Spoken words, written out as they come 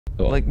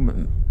Like,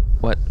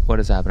 what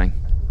is happening?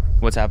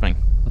 What's happening?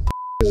 What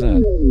is that?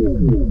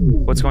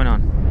 What's going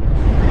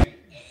on?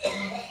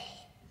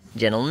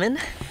 Gentlemen,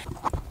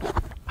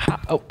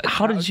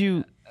 How did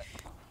you?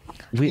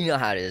 you know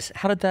how it is.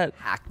 How did that?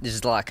 Hack.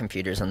 There's a lot of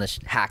computers on this.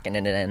 Hacking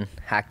it in.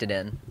 Hacked it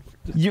in.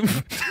 You?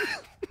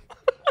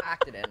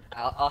 Hacked it in.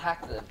 I'll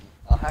hack the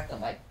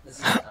mic.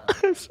 This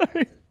is.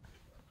 Sorry.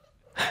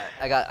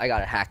 I got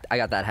it hacked. I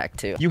got that hacked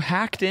too. You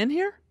hacked in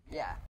here?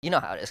 Yeah. You know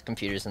how it is.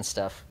 Computers and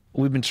stuff.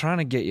 We've been trying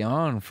to get you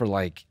on for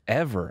like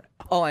ever.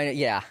 Oh,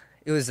 yeah.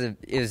 It was a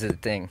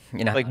thing.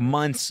 You know. Like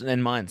months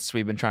and months,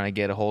 we've been trying to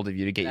get a hold of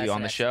you to get you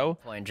on the show.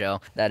 Point,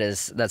 Joe.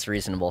 That's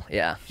reasonable.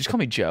 Yeah. Just call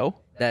me Joe.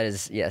 That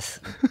is yes.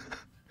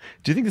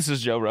 Do you think this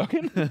is Joe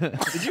Rogan? Did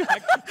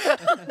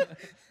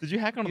you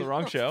hack onto the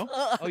wrong show?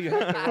 Oh, you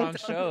had the wrong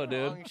show,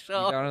 dude. Wrong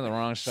show. You got on the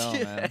wrong show,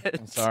 man.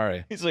 I'm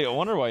sorry. He's like, I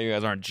wonder why you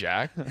guys aren't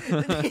Jack.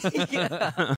 Yeah.